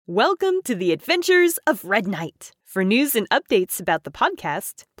Welcome to the adventures of Red Knight. For news and updates about the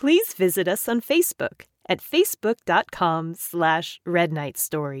podcast, please visit us on Facebook at facebook.com/Red Knight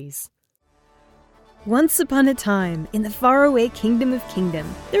Stories. Once upon a time, in the faraway kingdom of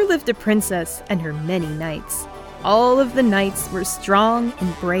Kingdom, there lived a princess and her many knights. All of the knights were strong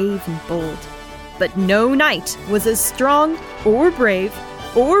and brave and bold. But no knight was as strong or brave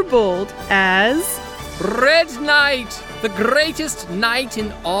or bold as... Red Knight, the greatest knight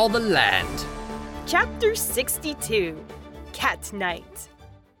in all the land. Chapter 62, Cat Knight.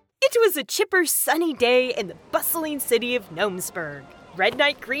 It was a chipper, sunny day in the bustling city of Gnomesburg. Red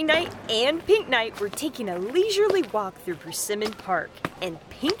Knight, Green Knight, and Pink Knight were taking a leisurely walk through Persimmon Park, and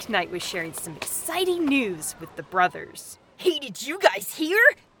Pink Knight was sharing some exciting news with the brothers. Hey, did you guys hear?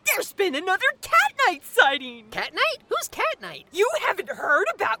 There's been another Cat Knight sighting! Cat Knight? Who's Cat Knight? You haven't heard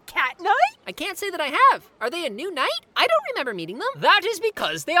about Cat Knight? I can't say that I have. Are they a new knight? I don't remember meeting them. That is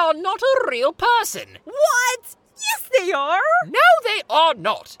because they are not a real person. What? Yes, they are! No, they are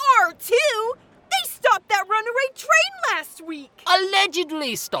not. Are too! They stopped that runaway train last week!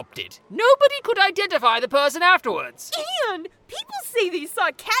 Allegedly stopped it. Nobody could identify the person afterwards. And people say they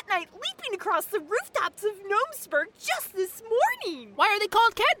saw Cat Knight leaping across the rooftops of Gnomesburg just this morning. Why are they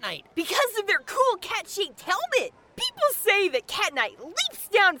called Cat Knight? Because of their cool cat-shaped helmet. People say that Cat Knight leaps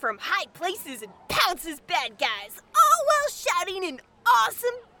down from high places and pounces bad guys, all while shouting an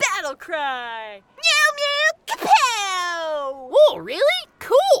awesome battle cry. Meow meow kapow! Oh, really?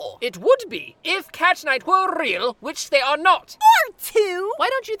 Cool! It would be if Cat Knight were real, which they are not. Or two! Why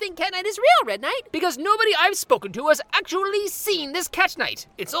don't you think Cat Knight is real, Red Knight? Because nobody I've spoken to has actually seen this Cat Knight.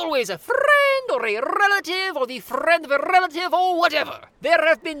 It's always a friend or a relative or the friend of a relative or whatever. There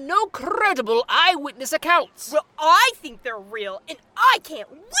have been no credible eyewitness accounts. Well, I think they're real, and I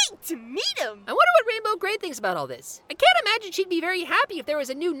can't wait to meet them! I wonder what Rainbow Grey thinks about all this. I can't imagine she'd be very happy if there was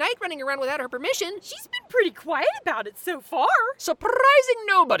a new knight running around without her permission. She's been pretty quiet about it so far. Surprising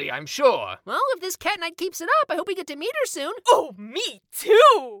nobody, I'm sure. Well, if this Cat Knight keeps it up, I hope we get to meet her soon. Oh, me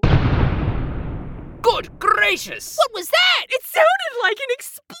too! Good gracious! What was that? It sounded like an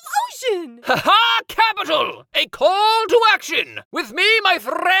explosion! Ha-ha! Capital! A call to action! With me, my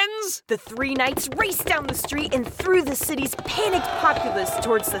friends! The three knights raced down the street and through the city's panicked populace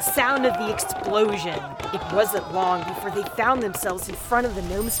towards the sound of the explosion. It wasn't long before they found themselves in front of the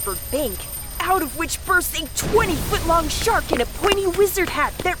Gnomesburg Bank, out of which burst a 20-foot-long shark in a pointy wizard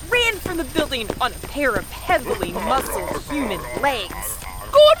hat that ran from the building on a pair of heavily muscled human legs.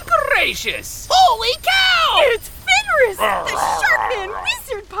 Good gracious! Holy cow! It's Fenris, the Sharkman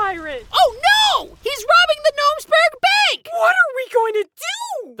Wizard Pirate! Oh no! He's robbing the Gnomesburg Bank! What are we going to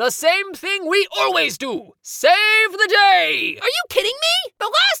do? The same thing we always do. Save the day! Are you kidding me? The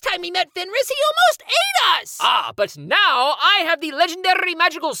last time we met Fenris, he almost ate us! Ah, but now I have the legendary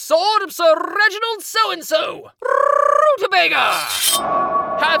magical sword of Sir Reginald So-and-so, Rutabaga!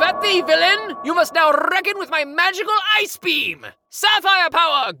 Have at thee, villain! You must now reckon with my magical ice beam! Sapphire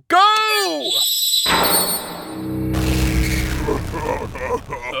power, go!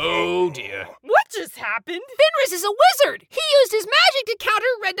 Oh dear. What just happened? Fenris is a wizard! He used his magic to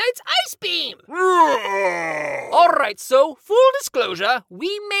counter Red Knight's ice beam! Alright, so, full disclosure,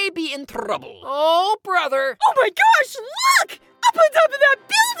 we may be in trouble. Oh, brother! Oh my gosh, look! Up on top of that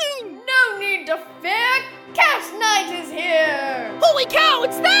building! No need to fear! Cat Knight is here! Holy cow,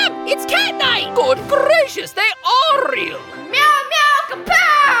 it's them! It's Cat Knight! Good gracious, they are real! Meow meow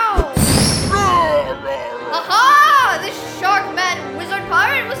kapow! Aha! This Sharkman Wizard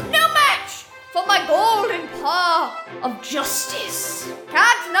Pirate was no match for my golden paw of justice.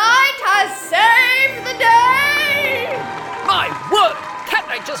 Cat Knight has saved the day! My word! Cat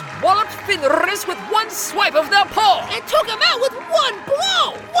Knight just walloped Fenris with one swipe of their paw! And took him out with one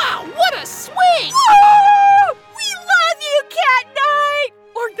blow! Wow, what a swing! Oh, we love you, Cat Knight!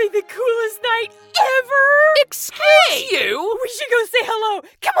 Aren't they the coolest knight ever? Excuse you? We should go say hello.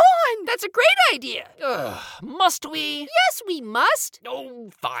 Come on! That's a great idea! Must we? Yes, we must! Oh,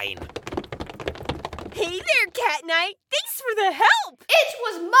 fine. Hey there, Cat Knight. Thanks for the help. It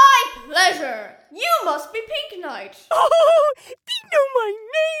was my pleasure. You must be Pink Knight. Oh, they know my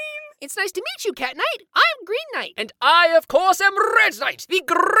name. It's nice to meet you, Cat Knight. I'm Green Knight. And I, of course, am Red Knight, the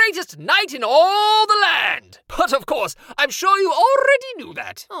greatest knight in all the land. But, of course, I'm sure you already knew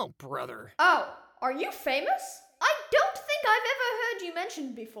that. Oh, brother. Oh, are you famous? I don't think I've ever heard you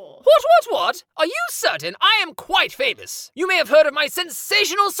mentioned before. What? Are you certain I am quite famous? You may have heard of my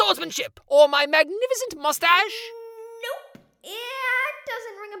sensational swordsmanship, or my magnificent mustache. Nope. It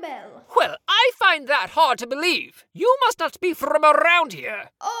doesn't ring a bell. Well, I find that hard to believe. You must not be from around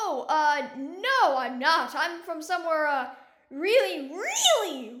here. Oh, no, I'm not. I'm from somewhere, really,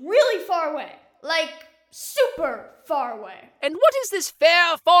 really, really far away. Like, super far away. And what is this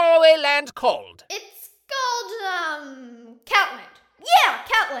fair, faraway land called? It's called, Catland. Yeah,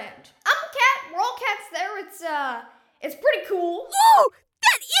 Catland. I'm a cat. We're all cats there. It's pretty cool. Oh,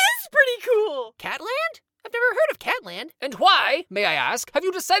 that is pretty cool! Catland? I've never heard of Catland. And why, may I ask, have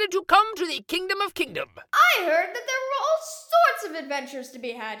you decided to come to the Kingdom of Kingdom? I heard that there were all sorts of adventures to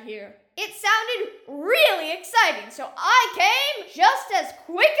be had here. It sounded really exciting, so I came just as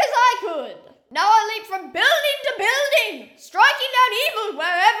quick as I could. Now I leap from building to building, striking down evil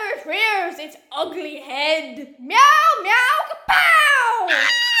wherever it rears its ugly head. Meow, meow, kapow!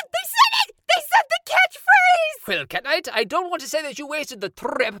 They said it! They said the catchphrase! Well, Cat Knight, I don't want to say that you wasted the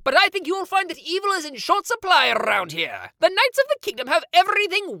trip, but I think you'll find that evil is in short supply around here. The Knights of the Kingdom have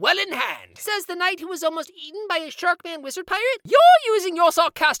everything well in hand. Says the knight who was almost eaten by a Sharkman wizard pirate. You're using your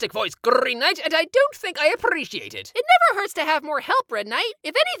sarcastic voice, Green Knight, and I don't think I appreciate it. It never hurts to have more help, Red Knight.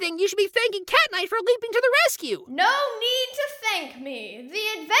 If anything, you should be thanking Cat Knight for leaping to the rescue. No need to thank me.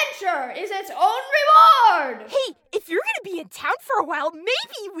 The adventure is its own reward. Hey, if you're gonna be in town for a while,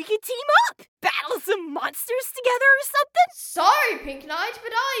 maybe we could team up! Battle some monsters together or something? Sorry, Pink Knight,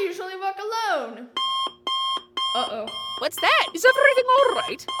 but I usually work alone. Uh-oh. What's that? Is everything all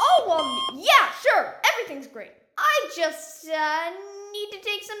right? Oh, yeah, sure. Everything's great. I just, need to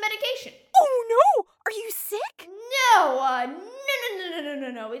take some medication. Oh no! Are you sick? No.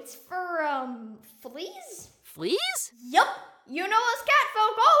 It's for, fleas? Fleas? Yup. You know us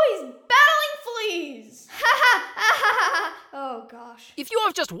catfolk always battling fleas. Oh, gosh. If you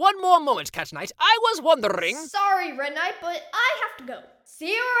have just one more moment, Cat Knight, I was wondering... Sorry, Red Knight, but I have to go.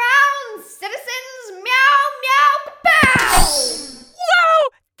 See you around, citizens. Meow, meow, kapow! Wow!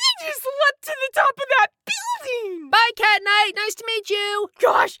 They just leapt to the top of that building! Bye, Cat Knight. Nice to meet you.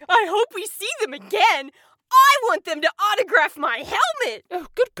 Gosh, I hope we see them again! I want them to autograph my helmet! Oh,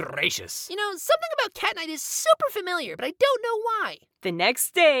 good gracious. You know, something about Cat Knight is super familiar, but I don't know why. The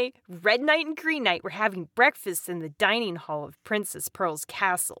next day, Red Knight and Green Knight were having breakfast in the dining hall of Princess Pearl's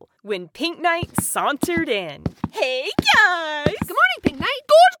castle when Pink Knight sauntered in. Hey, guys! Good morning, Pink Knight.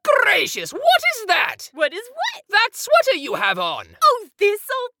 Good gracious, what is that? What is what? That sweater you have on. Oh, this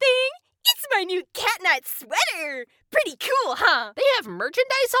old thing? It's my new Cat Knight sweater! Pretty cool, huh? They have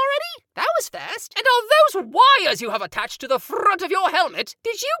merchandise already? That was fast. And are those wires you have attached to the front of your helmet?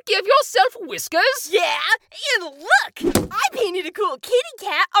 Did you give yourself whiskers? Yeah, and look! I painted a cool kitty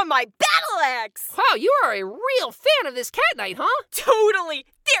cat on my battle axe! Wow, you are a real fan of this Cat Knight, huh? Totally!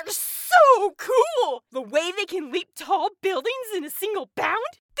 They're so cool! The way they can leap tall buildings in a single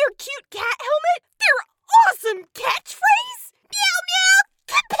bound, their cute cat helmet, their awesome catchphrase, meow meow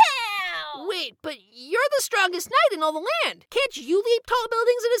kapow! Wait, but you're the strongest knight in all the land. Can't you leap tall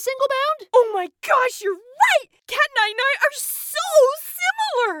buildings in a single bound? Oh my gosh, you're right! Cat Knight and I are so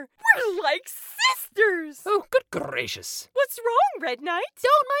similar! We're like sisters! Oh, good gracious. What's wrong, Red Knight?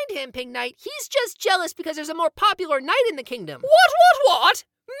 Don't mind him, Pink Knight. He's just jealous because there's a more popular knight in the kingdom. What?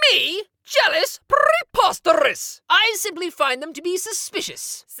 Me? Jealous? Preposterous! I simply find them to be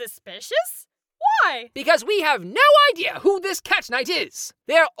suspicious. Suspicious? Why? Because we have no idea who this Cat Knight is.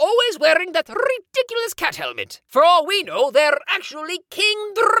 They're always wearing that ridiculous cat helmet. For all we know, they're actually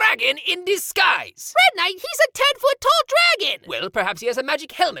King Dragon in disguise. Red Knight, he's a 10-foot tall dragon. Well, perhaps he has a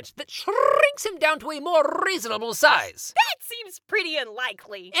magic helmet that shrinks him down to a more reasonable size. That seems pretty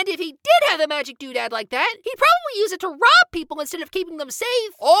unlikely. And if he did have a magic doodad like that, he'd probably use it to rob people instead of keeping them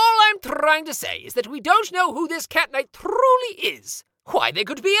safe. All I'm trying to say is that we don't know who this Cat Knight truly is. Why, they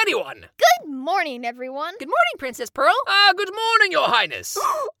could be anyone. Good morning, everyone. Good morning, Princess Pearl. Good morning, Your Highness.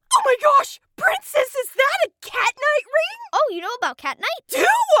 Oh my gosh! Princess, is that a Cat Knight ring? Oh, you know about Cat Knight? Do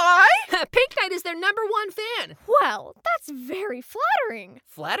I? Pink Knight is their #1 fan. Well, that's very flattering.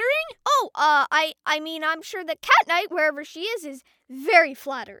 Flattering? Oh, I mean, I'm sure that Cat Knight, wherever she is very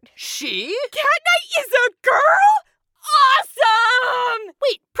flattered. She? Cat Knight is a girl? Awesome!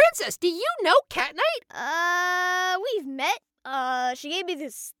 Wait, Princess, do you know Cat Knight? We've met. She gave me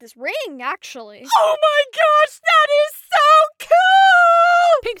this ring, actually. Oh my gosh, that is so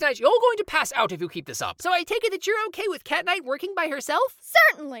cool! Pink Knight, you're going to pass out if you keep this up. So I take it that you're okay with Cat Knight working by herself?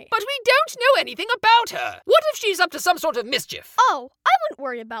 Certainly. But we don't know anything about her. What if she's up to some sort of mischief? Oh, I wouldn't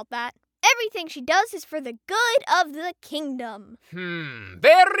worry about that. Everything she does is for the good of the kingdom.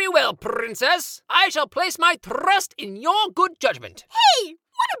 Very well, Princess. I shall place my trust in your good judgment. Hey,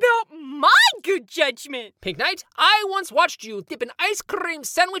 what about my good judgment? Pink Knight, I once watched you dip an ice cream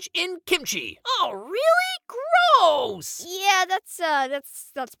sandwich in kimchi. Oh, really? Gross! Yeah,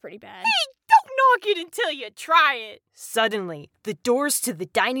 that's pretty bad. Hey, Don't knock it until you try it. Suddenly, the doors to the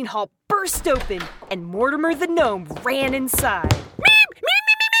dining hall burst open, and Mortimer the gnome ran inside. Meep! Meep,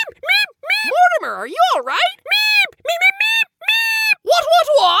 meep, meep, meep, meep! Mortimer, are you all right? Meep! Meep, meep, meep, meep!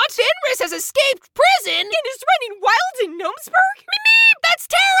 What? Fenris has escaped prison And is running wild in Gnomesburg? Meep, meep! That's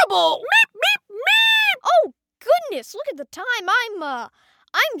terrible! Meep, meep, meep! Oh, goodness, look at the time.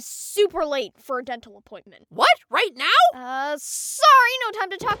 I'm super late for a dental appointment. What? Right now? Sorry, no time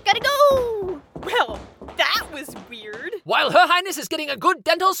to talk, gotta go! Well, that was weird. While Her Highness is getting a good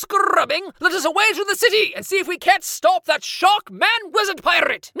dental scrubbing, let us away to the city and see if we can't stop that shark man wizard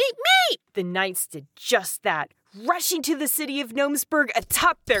pirate. Meep, meep! The knights did just that, rushing to the city of Gnomesburg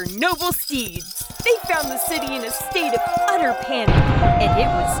atop their noble steeds. They found the city in a state of utter panic, and it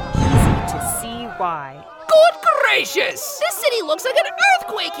was easy to see why. Good gracious! This city looks like an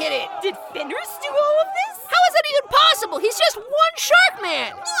earthquake hit it! Did Fenris do all of this? How is that even possible? He's just one shark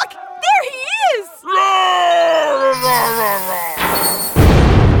man! Look, there he is!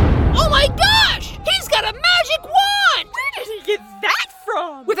 Oh my gosh! He's got a magic wand! Where did he get that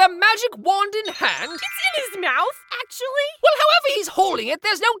from? With a magic wand in hand? It's in his mouth, actually. Well, however he's holding it,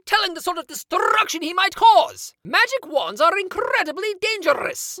 there's no telling the sort of destruction he might cause. Magic wands are incredibly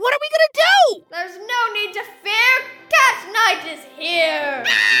dangerous. What are we gonna do? There's no need to fear. Cat Knight is here.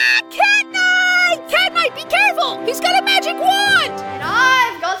 Cat Knight! Cat Knight, be careful! He's got a magic wand! And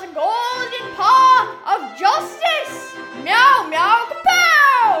I've got the golden paw of justice. Meow, meow,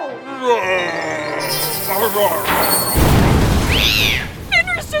 kapow!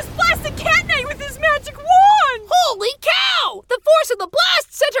 Fenris just blasted Cat Knight with his magic wand! Holy cow! The force of the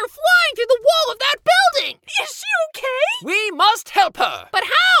blast sent her flying through the wall of that building! Is she okay? We must help her. But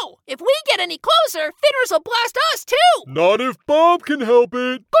how? If we get any closer, Fenris will blast us too! Not if Bob can help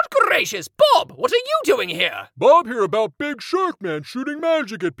it. Good gracious, Bob, what are you doing here? Bob heard about Big Shark Man shooting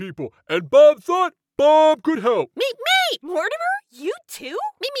magic at people, and Bob thought Bob could help. Meep, meep! Mortimer, you too?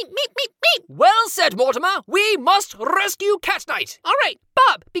 Meep, meep, meep, meep, meep! Well said, Mortimer. We must rescue Cat Knight. All right,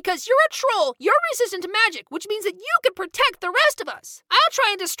 Bob, because you're a troll, you're resistant to magic, which means that you can protect the rest of us. I'll try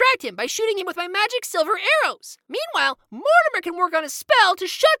and distract him by shooting him with my magic silver arrows. Meanwhile, Mortimer can work on a spell to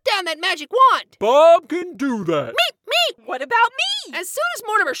shut down that magic wand. Bob can do that. Meep, meep! What about me? As soon as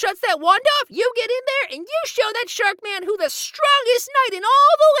Mortimer shuts that wand off, you get in there and you show that shark man who the strongest knight in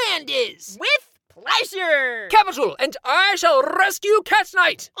all the land is. With pleasure! Capital, and I shall rescue Cat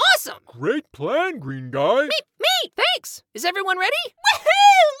Knight. Awesome! Great plan, Green Guy. Meep, meep! Thanks! Is everyone ready? Woohoo!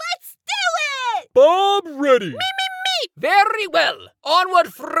 Let's do it! Bob ready. Very well.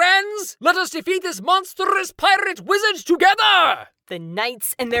 Onward, friends. Let us defeat this monstrous pirate wizard together. The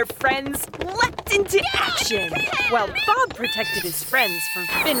knights and their friends leapt into action, while Bob protected his friends from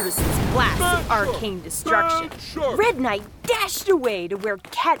Fenris's blast of arcane destruction. Red Knight dashed away to where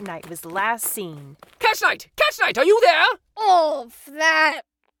Cat Knight was last seen. Cat Knight, are you there? Oh,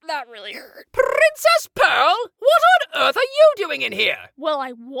 that really hurt. Princess Pearl, what on earth are you doing in here? Well,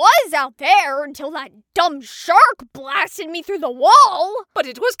 I was out there until that dumb shark blasted me through the wall. But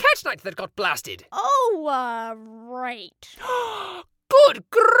it was Cat Knight that got blasted. Oh, right. Good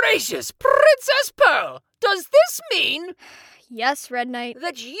gracious, Princess Pearl, does this mean Yes, Red Knight.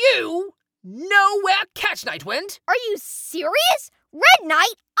 that you know where Cat Knight went? Are you serious? Red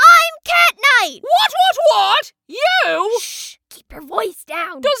Knight, I'm Cat Knight! What? You? Shh, keep your voice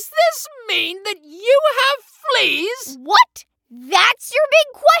down. Does this mean that you have fleas? What? That's your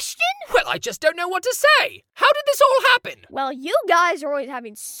big question? Well, I just don't know what to say. How did this all happen? Well, you guys are always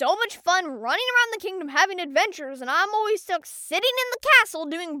having so much fun running around the kingdom having adventures, and I'm always stuck sitting in the castle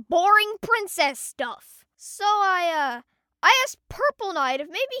doing boring princess stuff. So I asked Purple Knight if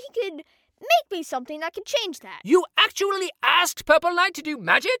maybe he could make me something that could change that. You actually asked Purple Knight to do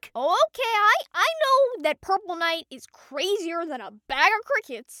magic? Oh, okay, I know that Purple Knight is crazier than a bag of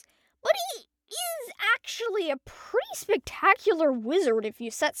crickets, but he is actually a pretty spectacular wizard if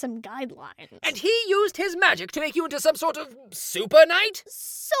you set some guidelines. And he used his magic to make you into some sort of super knight?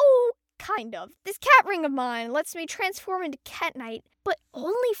 So, kind of. This cat ring of mine lets me transform into Cat Knight, but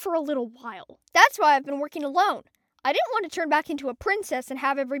only for a little while. That's why I've been working alone. I didn't want to turn back into a princess and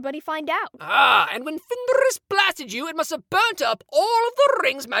have everybody find out. Ah, and when Fenris blasted you, it must have burnt up all of the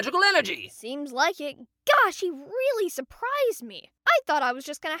ring's magical energy. Seems like it. Gosh, he really surprised me. I thought I was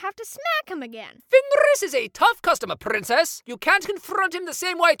just gonna have to smack him again. Fenris is a tough customer, Princess. You can't confront him the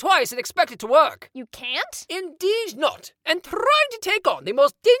same way twice and expect it to work. You can't? Indeed not. And trying to take on the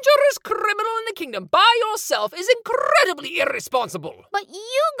most dangerous criminal in the kingdom by yourself is incredibly irresponsible. But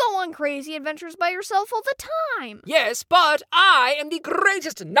you go on crazy adventures by yourself all the time. Yes, but I am the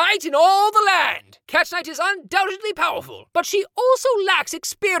greatest knight in all the land. Cat Knight is undoubtedly powerful, but she also lacks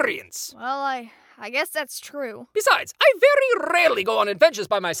experience. Well, I guess that's true. Besides, I very rarely go on adventures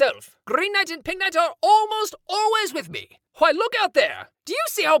by myself. Green Knight and Pink Knight are almost always with me. Why, look out there! Do you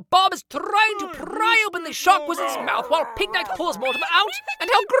see how Bob is trying to pry open the Shark Wizard's mouth while Pink Knight pulls Mortimer out? And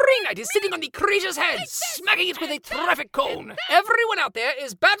how Green Knight is sitting on the creature's head, smacking it with a traffic cone? Everyone out there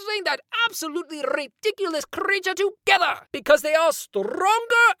is battling that absolutely ridiculous creature together, because they are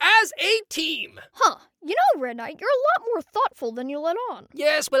stronger as a team. Huh. You know, Red Knight, you're a lot more thoughtful than you let on.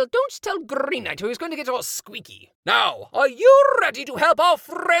 Yes, well, don't tell Green Knight, who is going to get all squeaky. Now, are you ready to help our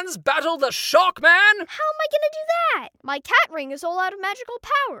friends battle the Shark Man? How am I gonna do that? My cat ring is all out of magical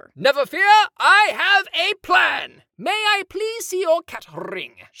power. Never fear, I have a plan. May I please see your cat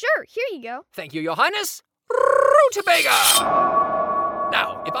ring? Sure, here you go. Thank you, Your Highness. Rutabaga!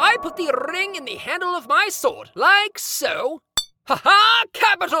 Now, if I put the ring in the handle of my sword, like so... Ha-ha!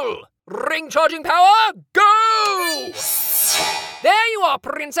 Capital! Ring charging power, go! There you are,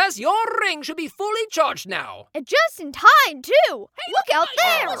 Princess. Your ring should be fully charged now. And just in time, too. Look out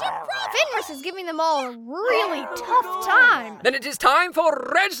there. Fenris is giving them all a really tough time. Then it is time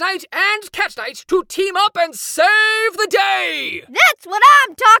for Red Knight and Cat Knight to team up and save the day. That's what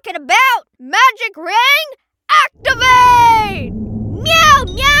I'm talking about. Magic ring, activate! Meow,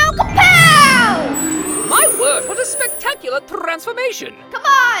 meow, kapow! My word, what a spectacular transformation! Come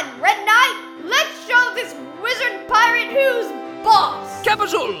on, Red Knight! Let's show this wizard pirate who's boss!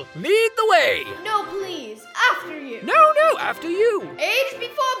 Capital, lead the way! No, please, after you. No, after you. Age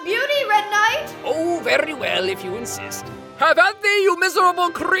before beauty, Red Knight! Oh, very well, if you insist. Have at thee, you miserable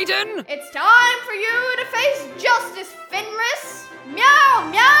cretin! It's time for you to face justice, Fenris! Meow,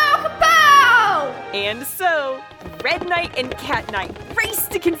 meow, kapow! And so, Red Knight and Cat Knight race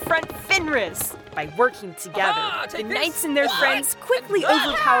to confront Fenris. By working together, the knights and their friends quickly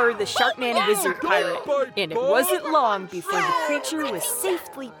overpower the Sharkman wizard pirate, and it wasn't long before the creature was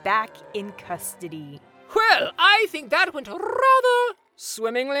safely back in custody. Well, I think that went rather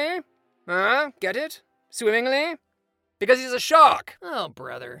swimmingly. Get it? Swimmingly? Because he's a shark. Oh,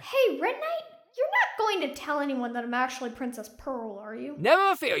 brother. Hey, Red Knight, you're not going to tell anyone that I'm actually Princess Pearl, are you?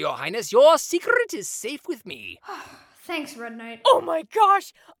 Never fear, Your Highness. Your secret is safe with me. Thanks, Red Knight. Oh my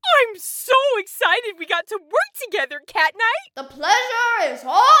gosh! I'm so excited we got to work together, Cat Knight! The pleasure is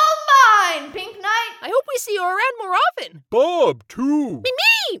all mine, Pink Knight! I hope we see you around more often. Bob, too.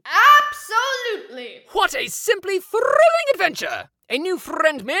 Me! Absolutely! What a simply thrilling adventure! A new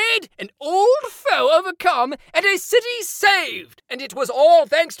friend made, an old foe overcome, and a city saved! And it was all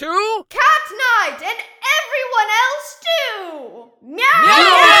thanks to... Cat Knight and everyone else, too! Meow!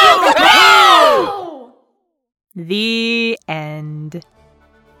 Meow! Meow! The end.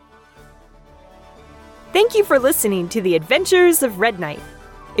 Thank you for listening to The Adventures of Red Knight.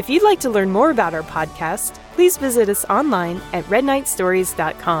 If you'd like to learn more about our podcast, please visit us online at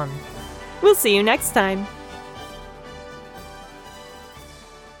redknightstories.com. We'll see you next time.